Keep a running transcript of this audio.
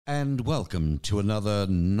And welcome to another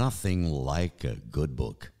Nothing Like a Good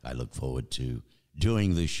Book. I look forward to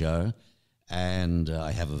doing this show, and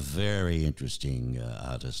I have a very interesting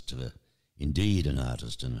artist, indeed an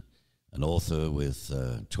artist, and an author with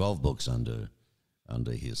 12 books under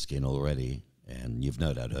his skin already, and you've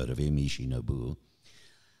no doubt heard of him, Ishi Nobu.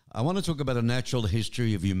 I want to talk about a natural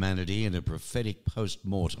history of humanity and a prophetic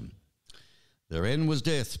post-mortem. Their end was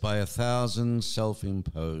death by 1,000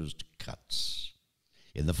 self-imposed cuts.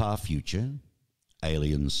 In the far future,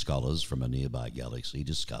 alien scholars from a nearby galaxy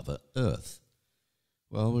discover Earth.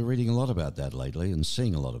 Well, we're reading a lot about that lately and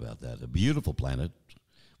seeing a lot about that. A beautiful planet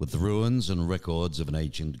with the ruins and records of an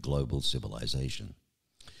ancient global civilization.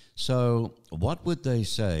 So, what would they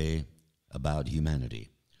say about humanity?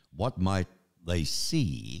 What might they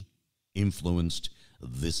see influenced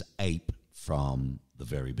this ape from the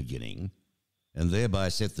very beginning and thereby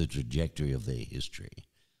set the trajectory of their history?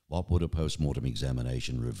 What would a post-mortem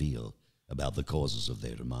examination reveal about the causes of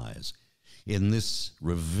their demise? In this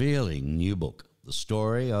revealing new book, The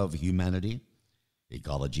Story of Humanity,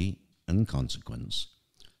 Ecology, and Consequence,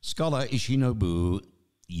 scholar Ishi Nobu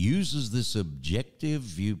uses this objective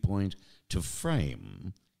viewpoint to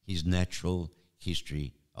frame his natural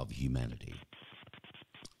history of humanity.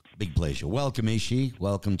 Big pleasure. Welcome, Ishi.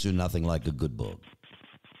 Welcome to Nothing Like a Good Book.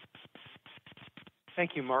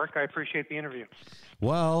 Thank you, Mark. I appreciate the interview.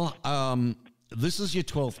 Well, this is your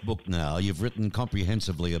 12th book now. You've written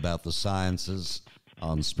comprehensively about the sciences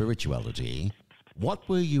on spirituality. What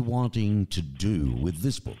were you wanting to do with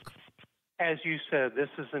this book? As you said, this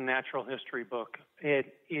is a natural history book.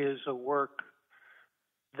 It is a work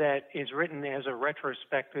that is written as a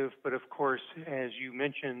retrospective, but of course, as you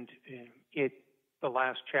mentioned, the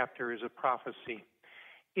last chapter is a prophecy.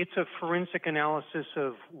 It's a forensic analysis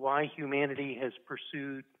of why humanity has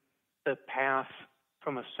pursued the path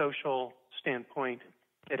from a social standpoint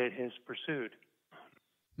that it has pursued.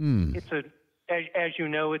 As you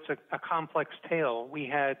know, it's a complex tale.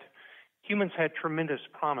 Humans had tremendous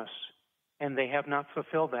promise, and they have not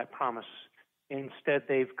fulfilled that promise. Instead,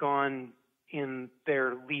 they've gone in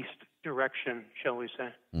their least direction, shall we say.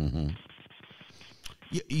 Mm-hmm.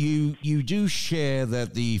 You do share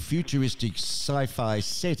that the futuristic sci-fi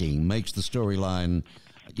setting makes the storyline,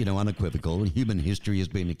 unequivocal. Human history has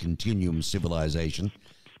been a continuum civilization,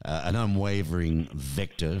 an unwavering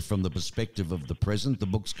vector. From the perspective of the present, the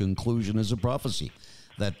book's conclusion is a prophecy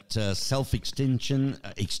that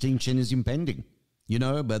extinction is impending.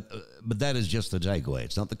 But that is just the takeaway.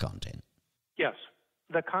 It's not the content. Yes,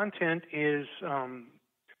 the content is the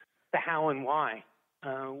how and why.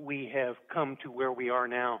 We have come to where we are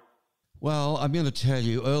now. Well, I'm going to tell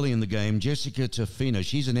you, early in the game, Jessica Tofino,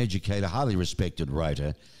 she's an educator, highly respected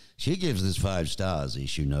writer. She gives this 5 stars,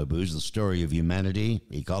 Ishi Nobu's The Story of Humanity,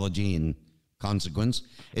 Ecology, and Consequence.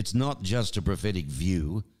 It's not just a prophetic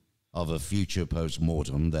view of a future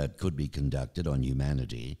post-mortem that could be conducted on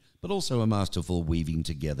humanity, but also a masterful weaving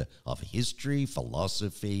together of history,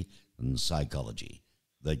 philosophy, and psychology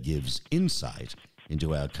that gives insight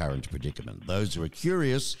into our current predicament. Those who are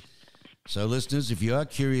curious, so listeners, if you are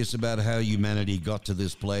curious about how humanity got to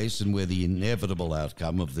this place and where the inevitable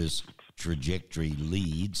outcome of this trajectory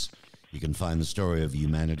leads, you can find The Story of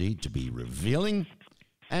Humanity to be revealing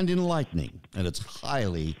and enlightening, and it's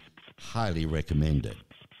highly, highly recommended.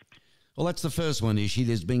 Well, that's the first one, Ishi.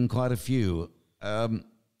 There's been quite a few. I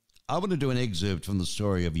want to do an excerpt from The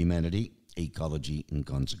Story of Humanity, Ecology, and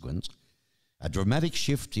Consequence. A dramatic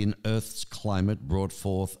shift in Earth's climate brought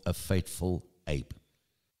forth a fateful ape.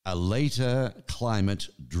 A later climate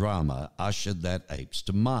drama ushered that ape's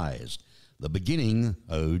demise. The beginning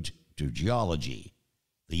ode to geology.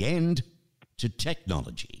 The end to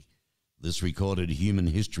technology. This recorded human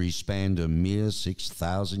history spanned a mere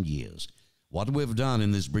 6,000 years. What we've done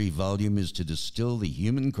in this brief volume is to distill the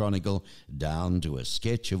human chronicle down to a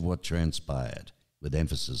sketch of what transpired, with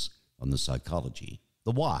emphasis on the psychology,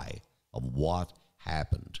 the why of what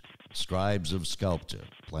happened. Scribes of Sculptor,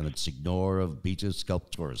 Planet Signor of Beta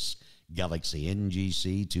Sculptoris, Galaxy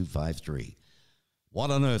NGC 253.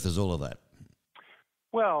 What on earth is all of that?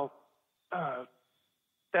 Well,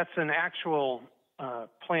 that's an actual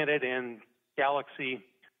planet and galaxy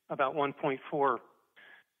about 1.4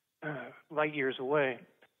 light years away.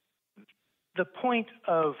 The point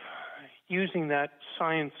of using that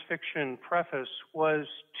science fiction preface was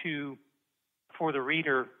for the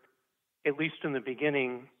reader, at least in the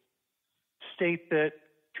beginning,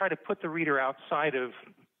 try to put the reader outside of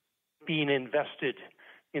being invested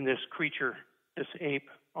in this creature, this ape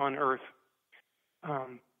on Earth.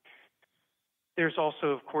 There's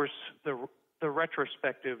also, of course, the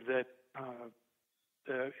retrospective that,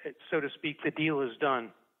 so to speak, the deal is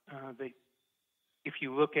done. If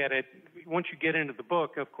you look at it, once you get into the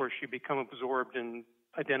book, of course, you become absorbed and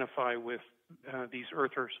identify with these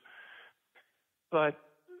earthers. But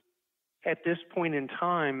at this point in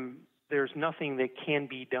time, there's nothing that can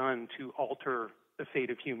be done to alter the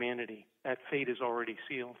fate of humanity. That fate is already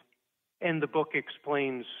sealed. And the book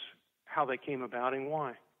explains how they came about and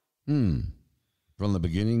why. From the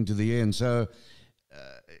beginning to the end. So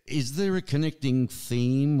is there a connecting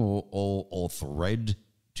theme or thread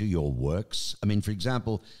to your works? I mean, for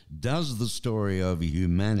example, does the story of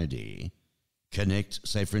humanity connect,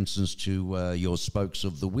 say, for instance, to your spokes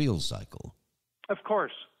of the wheel cycle? Of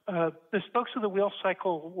course. The spokes of the wheel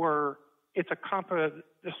cycle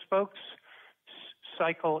the spokes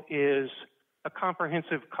cycle is a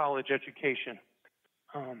comprehensive college education.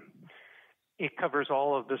 It covers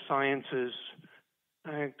all of the sciences,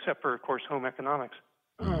 except for, of course, home economics.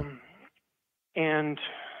 And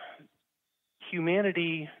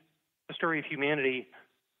humanity, the story of humanity,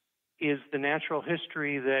 is the natural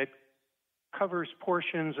history that covers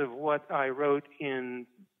portions of what I wrote in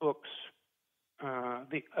books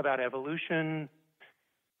about evolution,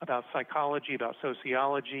 about psychology, about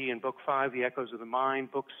sociology. In Book 5, The Echoes of the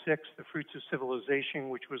Mind. Book 6, The Fruits of Civilization,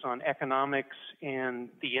 which was on economics and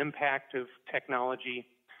the impact of technology.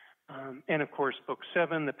 And, of course, Book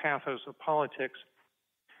 7, The Pathos of Politics.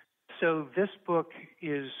 So this book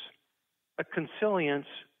is a consilience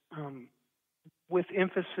with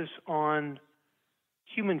emphasis on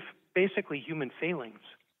basically human failings.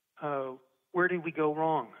 Where did we go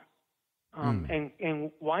wrong?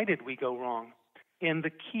 And why did we go wrong? And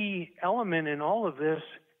the key element in all of this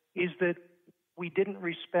is that we didn't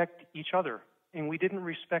respect each other and we didn't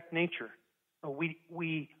respect nature.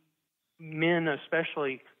 We men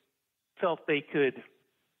especially felt they could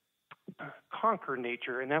conquer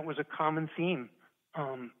nature, and that was a common theme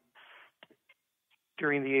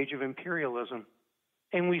during the age of imperialism.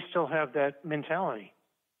 And we still have that mentality,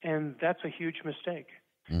 and that's a huge mistake.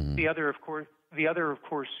 The other, of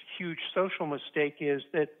course, huge social mistake is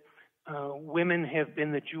that women have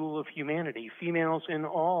been the jewel of humanity. Females in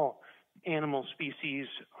all animal species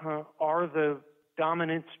are the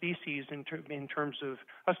dominant species in terms of,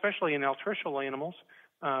 especially in altricial animals.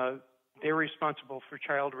 They're responsible for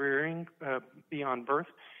child rearing beyond birth,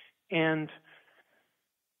 and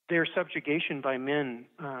their subjugation by men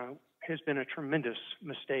has been a tremendous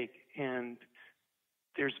mistake, and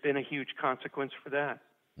there's been a huge consequence for that.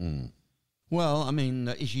 Well, I mean,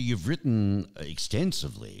 Ishi, you've written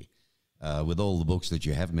extensively with all the books that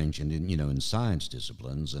you have mentioned in science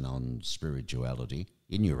disciplines and on spirituality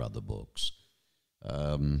in your other books.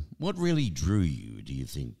 What really drew you, do you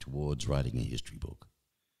think, towards writing a history book?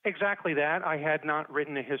 Exactly that. I had not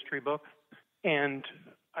written a history book, and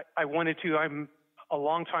I wanted to. I'm a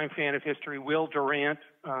longtime fan of history. Will Durant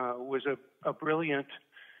was a brilliant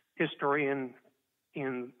historian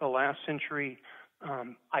in the last century.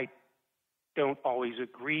 I don't always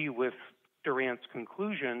agree with Durant's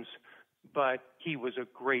conclusions, but he was a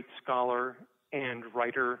great scholar and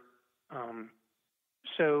writer.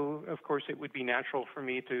 So, of course, it would be natural for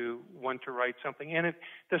me to want to write something. And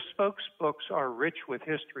the spokes books are rich with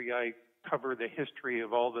history. I cover the history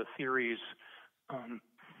of all the theories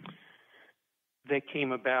that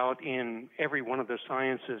came about in every one of the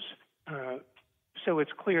sciences. So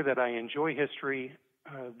it's clear that I enjoy history.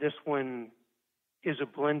 This one is a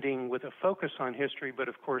blending with a focus on history, but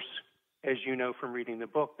of course, as you know from reading the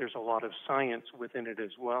book, there's a lot of science within it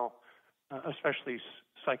as well, especially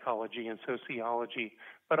psychology and sociology,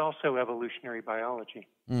 but also evolutionary biology.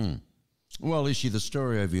 Well, Ishi, the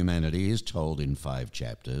story of humanity is told in 5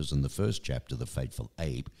 chapters, and the first chapter, The Fateful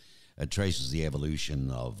Ape, traces the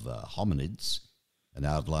evolution of hominids and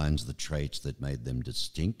outlines the traits that made them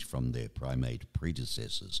distinct from their primate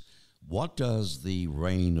predecessors. What does the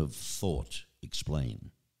reign of thought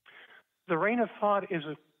explain? The reign of thought is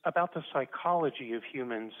about the psychology of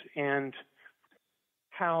humans and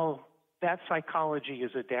how that psychology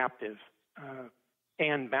is adaptive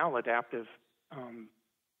and maladaptive,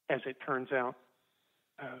 as it turns out.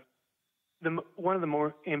 One of the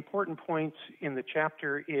more important points in the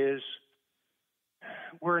chapter is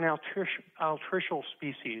we're an altricial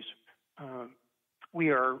species. We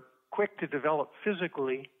are quick to develop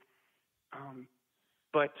physically,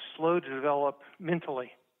 but slow to develop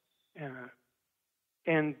mentally.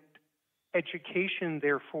 And education,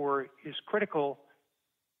 therefore, is critical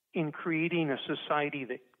in creating a society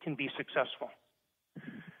that can be successful.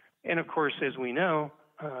 And of course, as we know,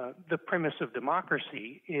 the premise of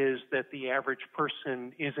democracy is that the average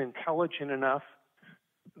person is intelligent enough,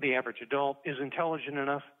 the average adult is intelligent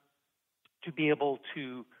enough to be able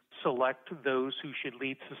to select those who should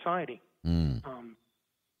lead society.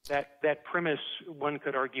 That premise, one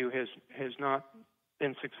could argue, has not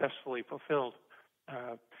been successfully fulfilled.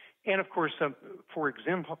 And of course, for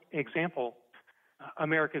example,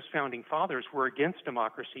 America's founding fathers were against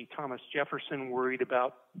democracy. Thomas Jefferson worried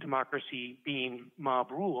about democracy being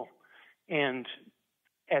mob rule. And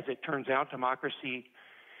as it turns out, democracy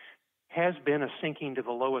has been a sinking to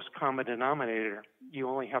the lowest common denominator. You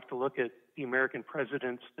only have to look at the American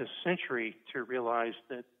presidents this century to realize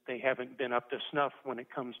that they haven't been up to snuff when it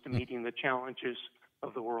comes to meeting the challenges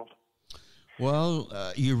of the world. Well,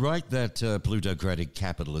 you write that plutocratic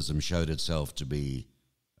capitalism showed itself to be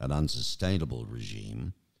an unsustainable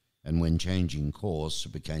regime, and when changing course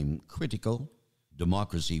it became critical,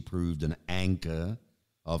 democracy proved an anchor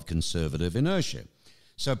of conservative inertia.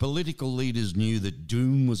 So political leaders knew that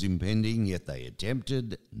doom was impending, yet they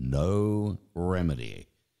attempted no remedy.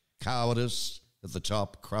 Cowardice at the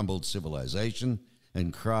top crumbled civilization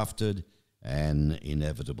and crafted an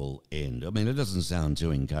inevitable end. I mean, it doesn't sound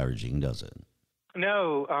too encouraging, does it?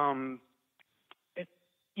 No.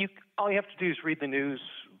 All you have to do is read the news,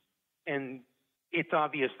 and it's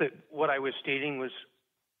obvious that what I was stating was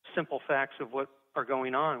simple facts of what are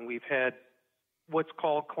going on. We've had what's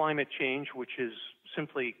called climate change, which is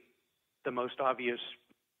simply the most obvious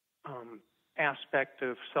aspect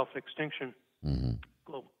of self-extinction,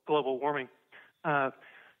 global warming.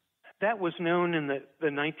 That was known in the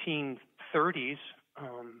 1930s.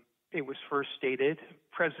 It was first stated.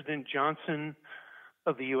 President Johnson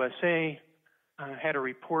of the USA had a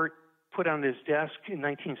report put on his desk in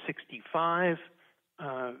 1965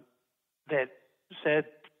 that said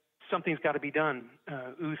something's got to be done.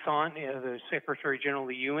 U Thant, the Secretary General of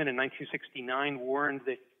the UN in 1969, warned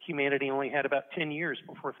that humanity only had about 10 years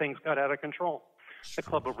before things got out of control. The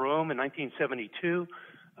Club of Rome in 1972.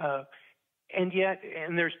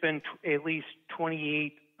 And there's been at least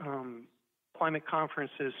 28 climate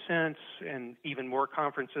conferences since, and even more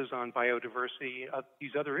conferences on biodiversity,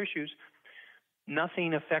 these other issues.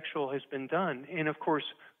 Nothing effectual has been done. And of course,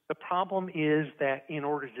 the problem is that in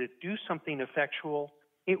order to do something effectual,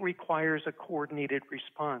 it requires a coordinated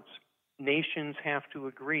response. Nations have to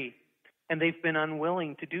agree, and they've been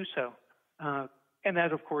unwilling to do so. And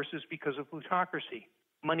that, of course, is because of plutocracy.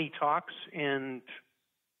 Money talks, and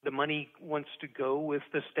the money wants to go with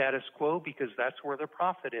the status quo because that's where the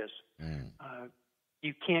profit is.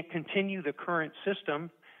 You can't continue the current system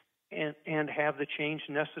and have the change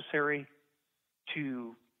necessary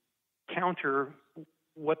to counter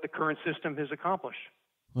what the current system has accomplished.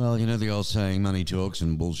 Well, you know the old saying, money talks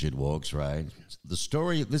and bullshit walks, right? The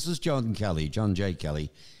story, this is John J.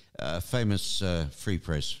 Kelly, famous free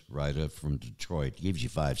press writer from Detroit. He gives you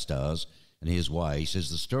 5 stars, and here's why. He says,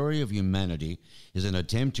 the story of humanity is an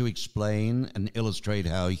attempt to explain and illustrate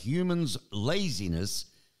how humans' laziness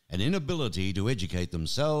and inability to educate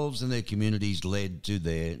themselves and their communities led to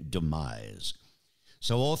their demise.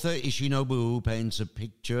 So author Ishi Nobu paints a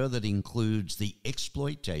picture that includes the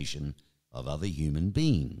exploitation of other human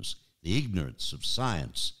beings, the ignorance of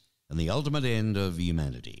science, and the ultimate end of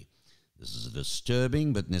humanity. This is a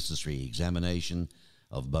disturbing but necessary examination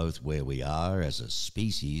of both where we are as a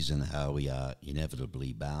species and how we are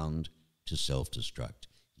inevitably bound to self-destruct.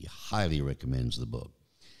 He highly recommends the book.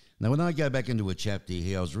 Now, when I go back into a chapter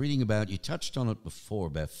here, I was reading about, you touched on it before,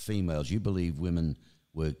 about females. You believe women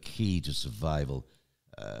were key to survival.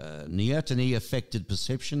 Neoteny affected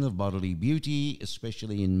perception of bodily beauty,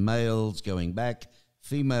 especially in males. Going back,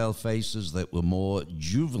 female faces that were more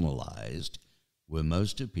juvenilized were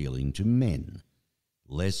most appealing to men.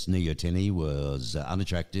 Less neoteny was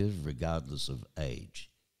unattractive regardless of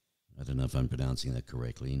age. I don't know if I'm pronouncing that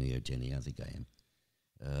correctly, neoteny, I think I am.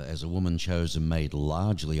 As a woman chose a mate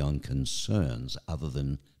largely on concerns other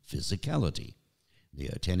than physicality.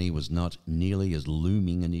 Neoteny was not nearly as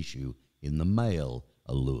looming an issue in the male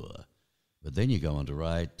allure. But then you go on to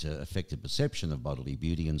write affected perception of bodily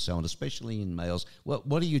beauty and so on, especially in males.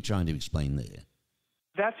 What are you trying to explain there?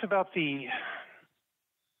 That's about the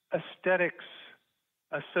aesthetics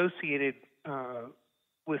associated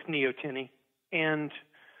with neoteny, and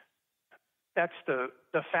that's the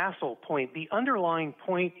facile point. The underlying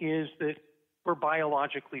point is that we're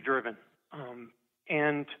biologically driven,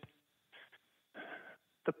 and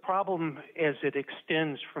the problem as it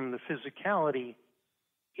extends from the physicality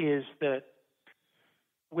is that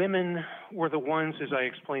women were the ones, as I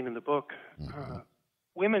explained in the book,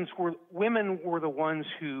 women were the ones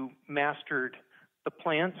who mastered the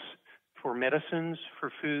plants for medicines,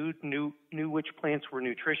 for food, knew which plants were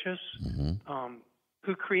nutritious,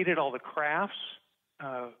 who created all the crafts,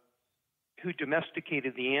 who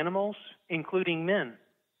domesticated the animals, including men.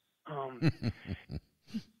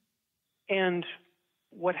 And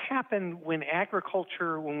what happened when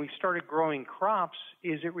we started growing crops,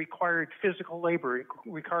 is it required physical labor. It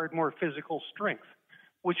required more physical strength,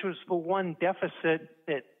 which was the one deficit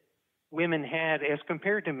that women had as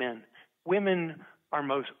compared to men. Women are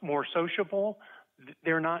more sociable.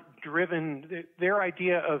 They're not driven. Their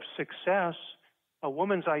idea of success, a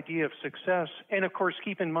woman's idea of success, and of course,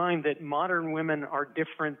 keep in mind that modern women are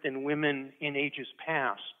different than women in ages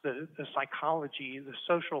past. The psychology, the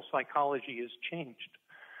social psychology has changed.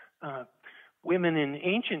 Women in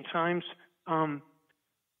ancient times,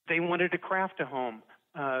 they wanted to craft a home.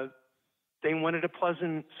 They wanted a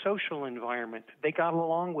pleasant social environment. They got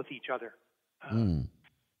along with each other.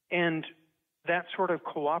 And that sort of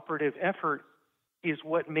cooperative effort is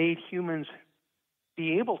what made humans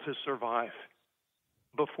be able to survive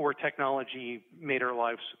before technology made our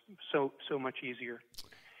lives so much easier.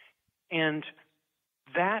 And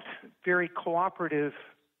that very cooperative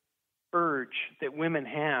urge that women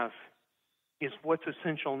have is what's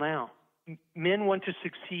essential now. Men want to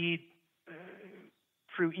succeed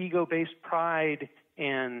through ego-based pride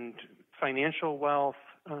and financial wealth.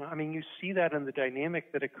 You see that in the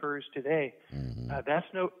dynamic that occurs today. That's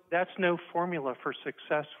no formula for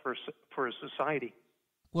success for a society.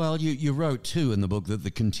 Well, you wrote, too, in the book that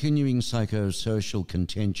the continuing psychosocial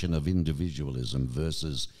contention of individualism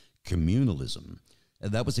versus communalism,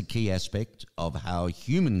 that was a key aspect of how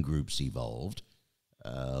human groups evolved.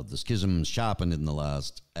 The schism sharpened in the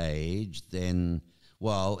last age. Then,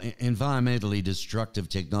 environmentally destructive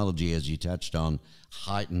technology, as you touched on,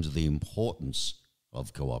 heightened the importance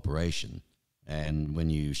of cooperation. And when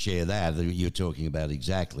you share that, you're talking about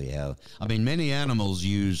exactly how, many animals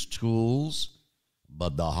use tools,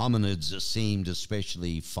 but the hominids seemed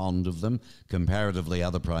especially fond of them. Comparatively,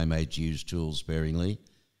 other primates use tools sparingly.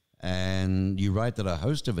 And you write that a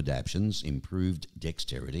host of adaptations, improved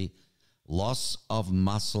dexterity, loss of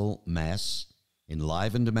muscle mass,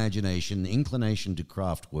 enlivened imagination, inclination to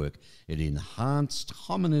craft work, it enhanced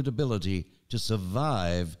hominid ability to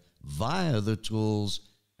survive via the tools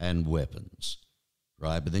and weapons,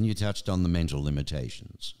 right? But then you touched on the mental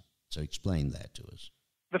limitations. So explain that to us.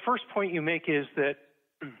 The first point you make is that,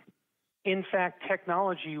 in fact,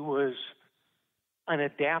 technology was an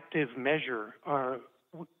adaptive measure.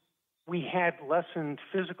 We had lessened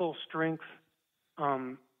physical strength,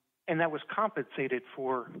 and that was compensated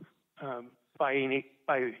for by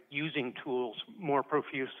using tools more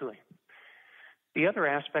profusely. The other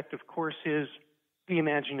aspect, of course, is the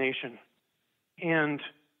imagination. And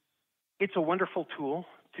it's a wonderful tool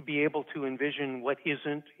to be able to envision what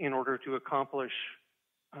isn't in order to accomplish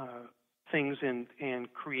things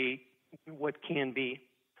and create what can be.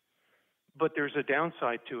 But there's a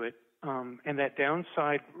downside to it, and that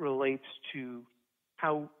downside relates to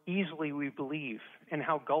how easily we believe and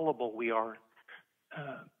how gullible we are.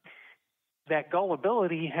 That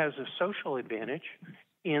gullibility has a social advantage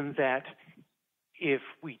in that if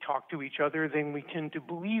we talk to each other, then we tend to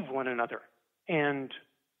believe one another, and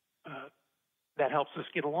that helps us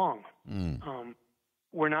get along. Humans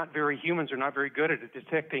are not very good at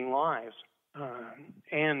detecting lies.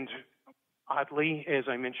 And oddly, as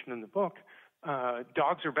I mentioned in the book,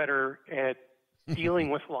 dogs are better at dealing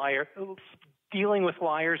with liars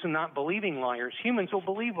and not believing liars. Humans will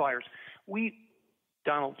believe liars.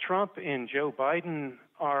 Donald Trump and Joe Biden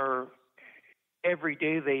are, every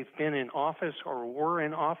day they've been in office or were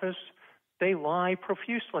in office, they lie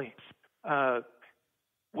profusely.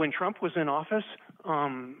 When Trump was in office,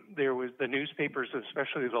 there was the newspapers,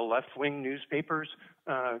 especially the left-wing newspapers,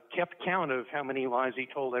 kept count of how many lies he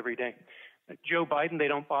told every day. Joe Biden, they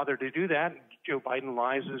don't bother to do that. Joe Biden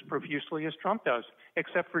lies as profusely as Trump does,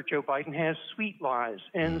 except for Joe Biden has sweet lies.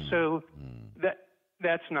 And so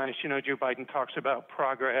that's nice. Joe Biden talks about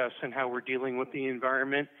progress and how we're dealing with the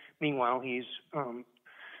environment. Meanwhile, he's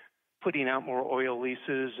putting out more oil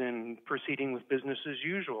leases and proceeding with business as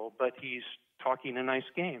usual, but he's talking a nice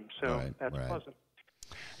game. So that's pleasant.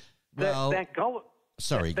 Well, that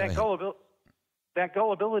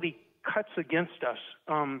gullibility cuts against us.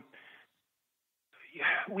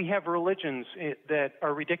 We have religions that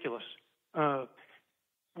are ridiculous.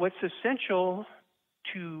 What's essential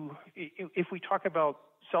if we talk about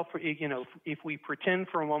if we pretend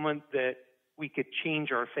for a moment that we could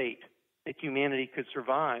change our fate, that humanity could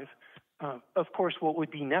survive, of course, what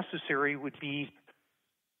would be necessary would be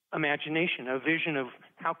imagination, a vision of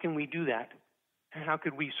how can we do that? How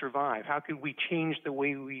could we survive? How could we change the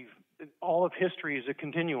way all of history is a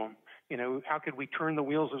continuum. How could we turn the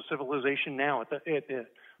wheels of civilization now at the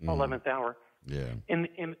 11th hour? Yeah. And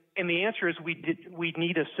the answer is we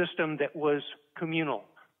need a system that was communal,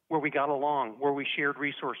 where we got along, where we shared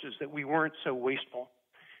resources, that we weren't so wasteful.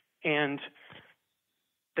 And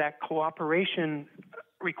that cooperation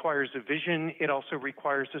requires a vision. It also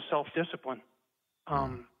requires a self-discipline.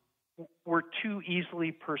 We're too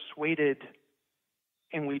easily persuaded,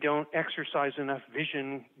 and we don't exercise enough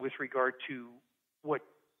vision with regard to what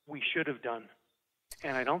we should have done.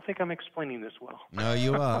 And I don't think I'm explaining this well. No,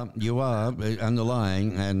 you are. You are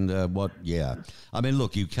underlying. And I mean,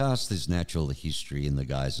 look, you cast this natural history in the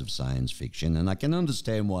guise of science fiction, and I can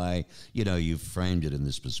understand why, you've framed it in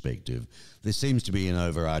this perspective. There seems to be an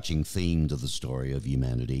overarching theme to the story of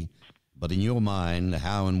humanity. But in your mind,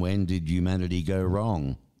 how and when did humanity go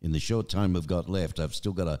wrong? In the short time we've got left, I've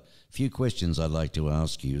still got a few questions I'd like to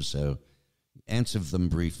ask you, so answer them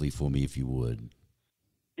briefly for me if you would.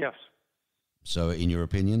 Yes. So, in your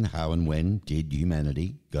opinion, how and when did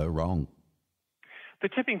humanity go wrong? The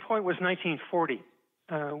tipping point was 1940,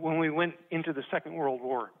 when we went into the Second World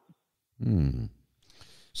War.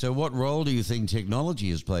 So what role do you think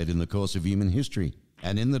technology has played in the course of human history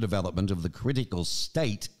and in the development of the critical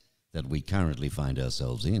state that we currently find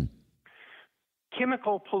ourselves in?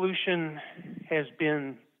 Chemical pollution has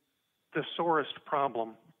been the sorest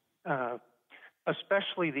problem,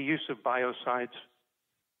 especially the use of biocides.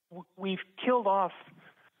 We've killed off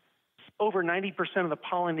over 90% of the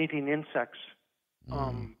pollinating insects.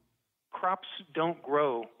 Crops don't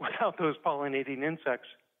grow without those pollinating insects.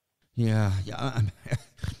 Yeah,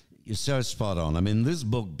 you're so spot on. I mean, this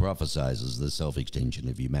book prophesizes the self-extinction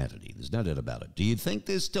of humanity. There's no doubt about it. Do you think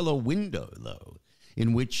there's still a window, though,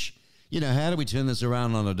 in which, how do we turn this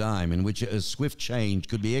around on a dime, in which a swift change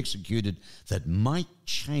could be executed that might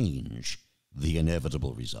change the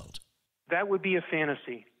inevitable result? That would be a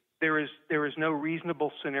fantasy. There is no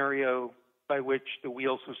reasonable scenario by which the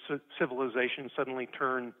wheels of civilization suddenly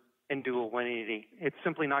turn and do a 180. It's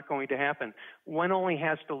simply not going to happen. One only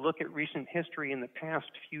has to look at recent history in the past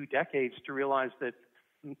few decades to realize that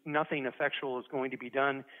nothing effectual is going to be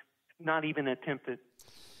done, not even attempted.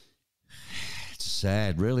 It's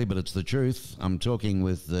sad, really, but it's the truth. I'm talking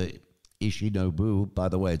with Ishi Nobu. By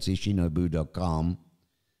the way, it's ishinobu.com,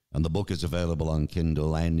 and the book is available on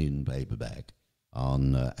Kindle and in paperback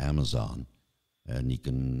on Amazon. And you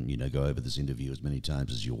can, go over this interview as many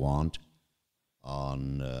times as you want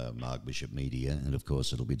on Mark Bishop Media. And, of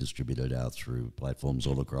course, it'll be distributed out through platforms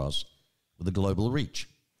all across with a global reach.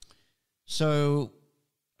 So,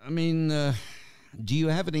 I mean, do you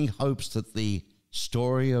have any hopes that the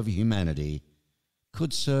story of humanity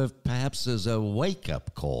could serve perhaps as a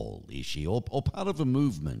wake-up call, Ishi, or part of a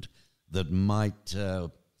movement that might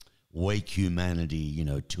wake humanity,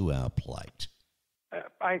 to our plight?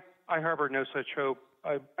 I harbor no such hope.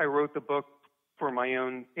 I wrote the book for my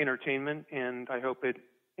own entertainment, and I hope it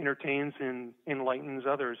entertains and enlightens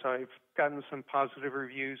others. I've gotten some positive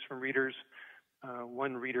reviews from readers.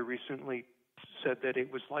 One reader recently said that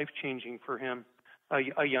it was life-changing for him,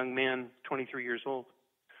 a young man, 23 years old.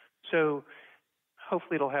 So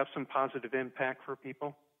hopefully it'll have some positive impact for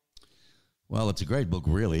people. Well, it's a great book,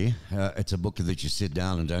 really. It's a book that you sit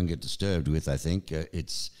down and don't get disturbed with, I think.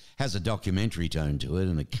 It has a documentary tone to it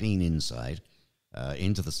and a keen insight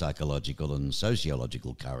into the psychological and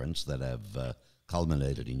sociological currents that have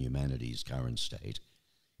culminated in humanity's current state.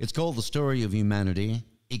 It's called The Story of Humanity,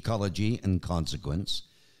 Ecology and Consequence,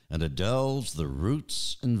 and it delves the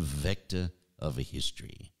roots and vector of a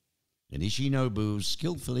history. And Ishi Nobu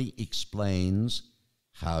skillfully explains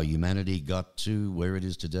how humanity got to where it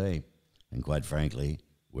is today, and quite frankly,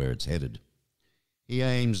 where it's headed. He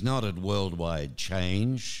aims not at worldwide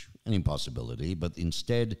change, an impossibility, but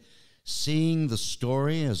instead seeing the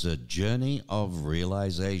story as a journey of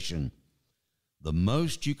realization. The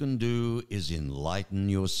most you can do is enlighten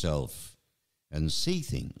yourself and see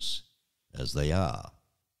things as they are,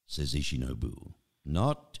 says Ishi Nobu,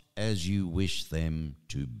 not as you wish them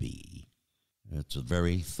to be. It's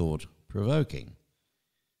very thought-provoking.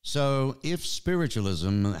 So if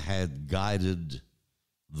spiritualism had guided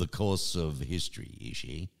the course of history,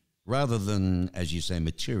 Ishi, rather than, as you say,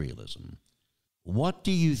 materialism, what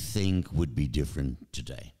do you think would be different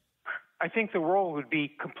today? I think the role would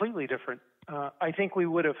be completely different. I think we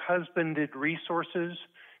would have husbanded resources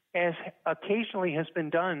as occasionally has been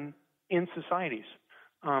done in societies.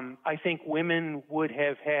 I think women would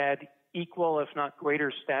have had equal, if not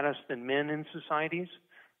greater, status than men in societies.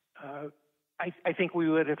 I think we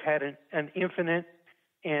would have had an infinite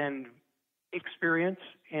and experience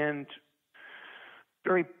and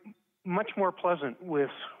very much more pleasant with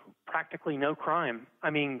practically no crime. I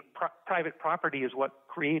mean, private property is what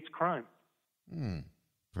creates crime.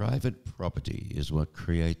 Private property is what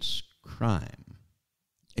creates crime.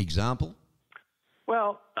 Example?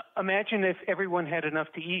 Well, imagine if everyone had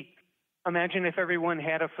enough to eat. Imagine if everyone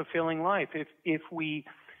had a fulfilling life. If we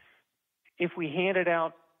handed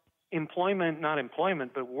out employment, not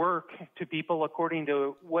employment, but work to people according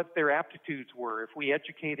to what their aptitudes were. If we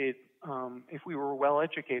educated, if we were well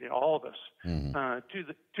educated, all of us,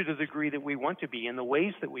 to the degree that we want to be, in the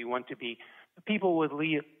ways that we want to be, people would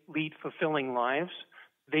lead fulfilling lives.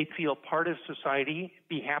 They'd feel part of society,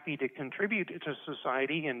 be happy to contribute to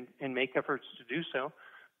society and make efforts to do so.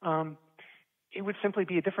 It would simply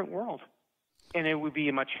be a different world. And it would be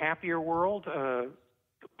a much happier world.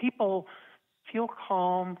 People feel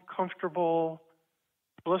calm, comfortable,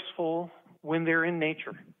 blissful when they're in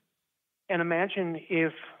nature. And imagine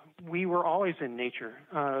if we were always in nature.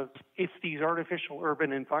 It's these artificial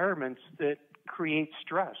urban environments that create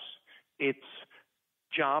stress. It's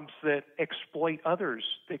jobs that exploit others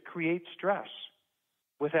that create stress.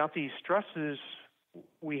 Without these stresses,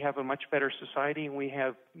 we have a much better society and we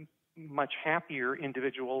have much happier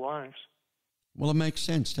individual lives. Well, it makes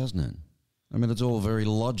sense, doesn't it? I mean, it's all very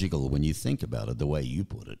logical when you think about it, the way you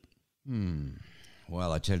put it.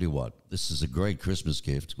 Well, I tell you what, this is a great Christmas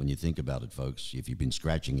gift when you think about it, folks. If you've been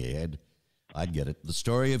scratching your head, I'd get it. The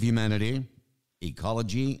Story of Humanity,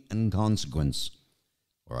 Ecology and Consequence.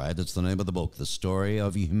 All right, that's the name of the book, The Story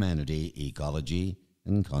of Humanity, Ecology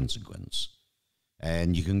and Consequence.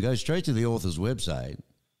 And you can go straight to the author's website,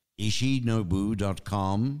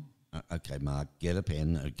 ishinobu.com. Okay, Mark, get a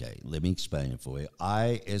pen. Okay, let me explain it for you.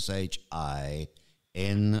 ISHINOBU,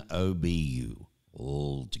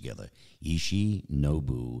 all together,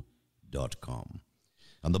 ishinobu.com.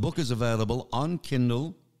 And the book is available on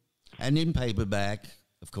Kindle and in paperback,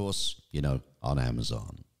 of course, on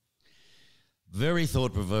Amazon. Very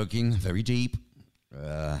thought-provoking, very deep.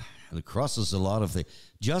 It crosses a lot of things.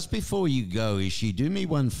 Just before you go, Ishi, do me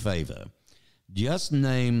one favor. Just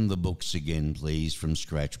name the books again, please, from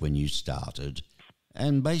scratch when you started,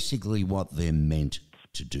 and basically what they're meant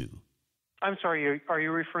to do. I'm sorry, are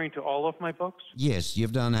you referring to all of my books? Yes,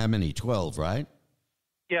 you've done how many? 12, right?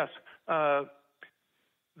 Yes. The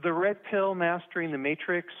Red Pill, Mastering the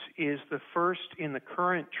Matrix, is the first in the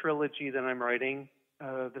current trilogy that I'm writing.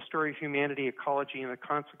 The Story of Humanity, Ecology, and the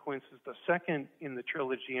Consequence is the second in the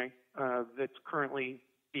trilogy that's currently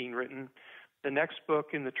being written. The next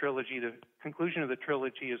book in the trilogy, the conclusion of the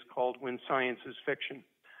trilogy, is called When Science is Fiction.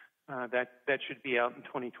 That should be out in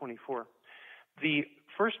 2024. The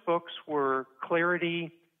first books were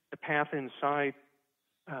Clarity, The Path Inside,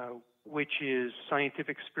 which is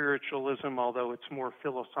scientific spiritualism, although it's more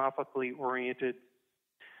philosophically oriented.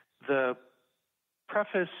 The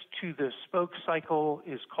preface to the spoke cycle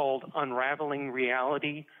is called Unraveling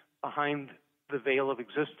Reality, Behind the Veil of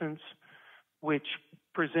Existence, which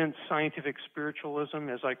presents scientific spiritualism,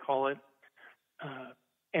 as I call it,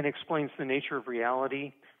 and explains the nature of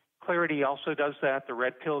reality. Clarity also does that. The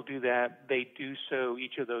Red Pill do that. They do so,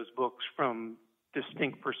 each of those books, from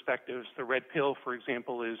distinct perspectives. The Red Pill, for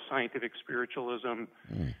example, is scientific spiritualism,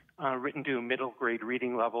 written to a middle grade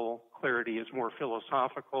reading level. Clarity is more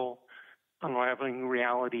philosophical. Unraveling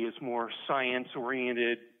Reality is more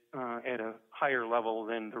science-oriented at a higher level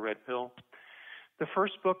than the Red Pill. The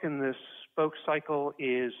first book in this spoke cycle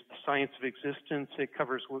is Science of Existence. It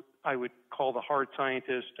covers what I would call the hard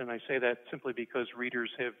scientist, and I say that simply because readers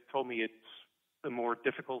have told me it's the more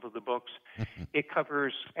difficult of the books. It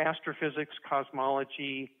covers astrophysics,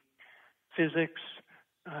 cosmology, physics,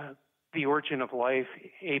 the origin of life,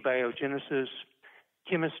 abiogenesis,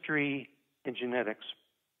 chemistry, and genetics.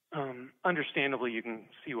 Understandably, you can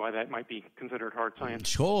see why that might be considered hard science.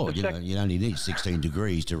 Sure, you only need 16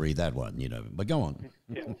 degrees to read that one, but go on.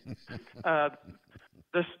 Yeah.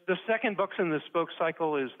 The second book in the spoke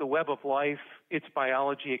cycle is The Web of Life. It's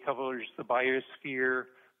biology. It covers the biosphere,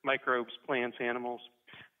 microbes, plants, animals.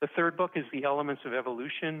 The third book is The Elements of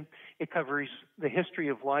Evolution. It covers the history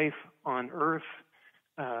of life on Earth,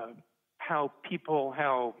 how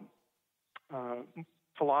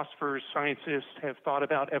philosophers, scientists have thought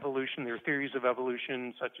about evolution, their theories of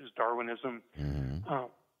evolution, such as Darwinism,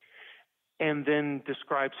 and then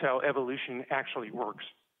describes how evolution actually works.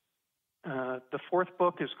 The fourth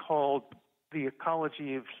book is called The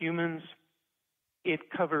Ecology of Humans.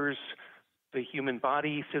 It covers the human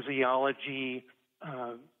body, physiology,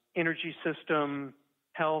 energy system,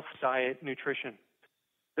 health, diet, nutrition.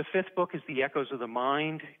 The fifth book is The Echoes of the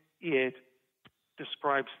Mind. It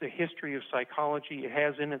describes the history of psychology. It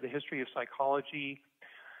has in it the history of psychology,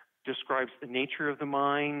 describes the nature of the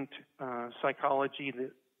mind, psychology,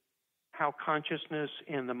 how consciousness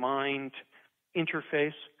and the mind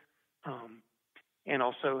interface, and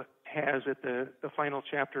also has at the final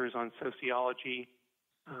chapter is on sociology,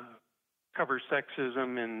 covers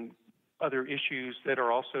sexism and other issues that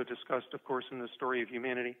are also discussed, of course, in the story of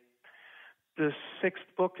humanity. The sixth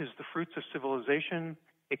book is The Fruits of Civilization.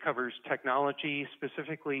 It covers technology,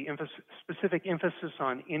 specific emphasis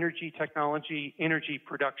on energy technology, energy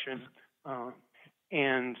production,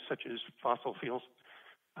 and such as fossil fuels,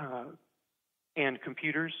 and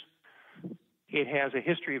computers. It has a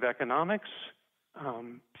history of economics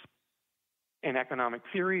and economic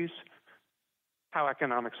theories, how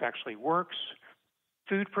economics actually works,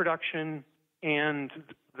 food production, and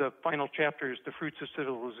the final chapter is The Fruits of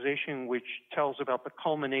Civilization, which tells about the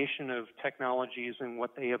culmination of technologies and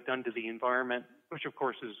what they have done to the environment, which of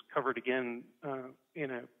course is covered again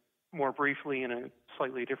more briefly in a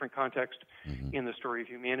slightly different context in the story of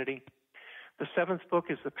humanity. The seventh book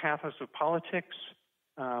is The Pathos of Politics,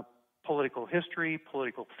 political history,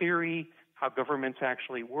 political theory, how governments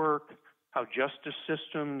actually work, how justice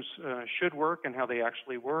systems should work and how they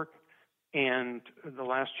actually work. And the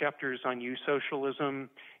last chapter is on eusocialism,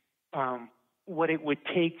 what it would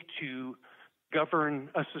take to govern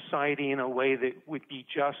a society in a way that would be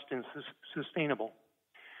just and sustainable.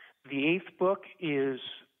 The eighth book is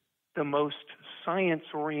the most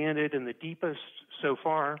science-oriented and the deepest so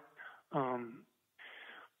far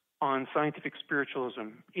on scientific spiritualism.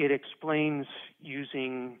 It explains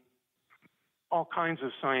using all kinds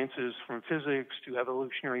of sciences from physics to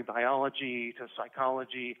evolutionary biology to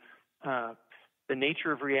psychology, the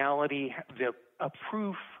nature of reality, a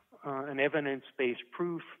proof, an evidence-based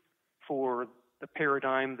proof for the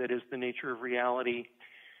paradigm that is the nature of reality,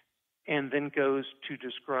 and then goes to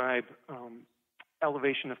describe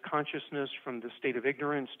elevation of consciousness from the state of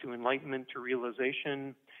ignorance to enlightenment to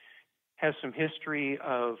realization, has some history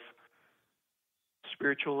of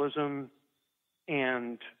spiritualism,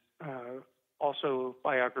 and also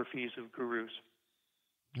biographies of gurus.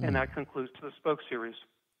 And that concludes the Spoke series.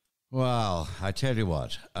 Well, I tell you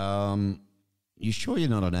what, you sure you're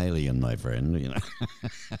not an alien, my friend? You know,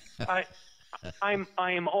 I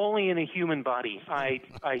am only in a human body.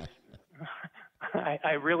 I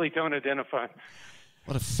really don't identify.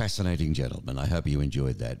 What a fascinating gentleman. I hope you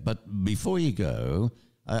enjoyed that. But before you go,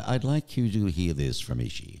 I'd like you to hear this from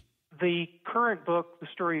Ishi. The current book, The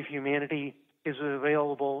Story of Humanity, is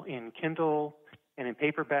available in Kindle and in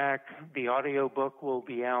paperback. The audio book will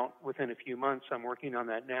be out within a few months. I'm working on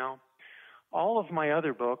that now. All of my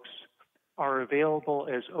other books are available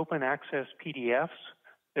as open access PDFs.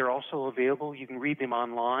 They're also available. You can read them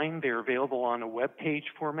online. They're available on a web page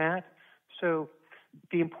format. So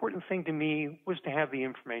the important thing to me was to have the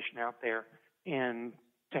information out there and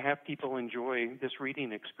to have people enjoy this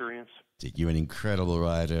reading experience. You're an incredible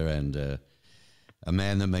writer and a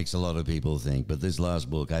man that makes a lot of people think. But this last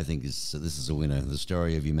book, I think this is a winner. The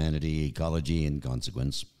Story of Humanity, Ecology and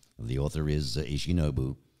Consequence. The author is Ishi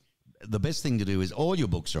Nobu. The best thing to do is all your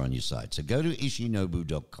books are on your site. So go to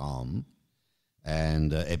ishinobu.com.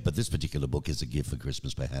 But this particular book is a gift for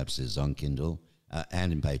Christmas, perhaps, is on Kindle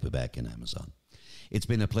and in paperback in Amazon. It's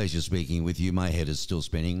been a pleasure speaking with you. My head is still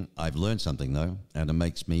spinning. I've learned something, though, and it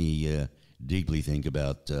makes me deeply think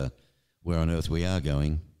about where on earth we are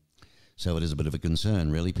going. So it is a bit of a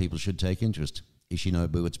concern, really. People should take interest. Ishi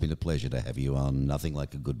Nobu, it's been a pleasure to have you on Nothing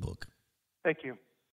Like a Good Book. Thank you.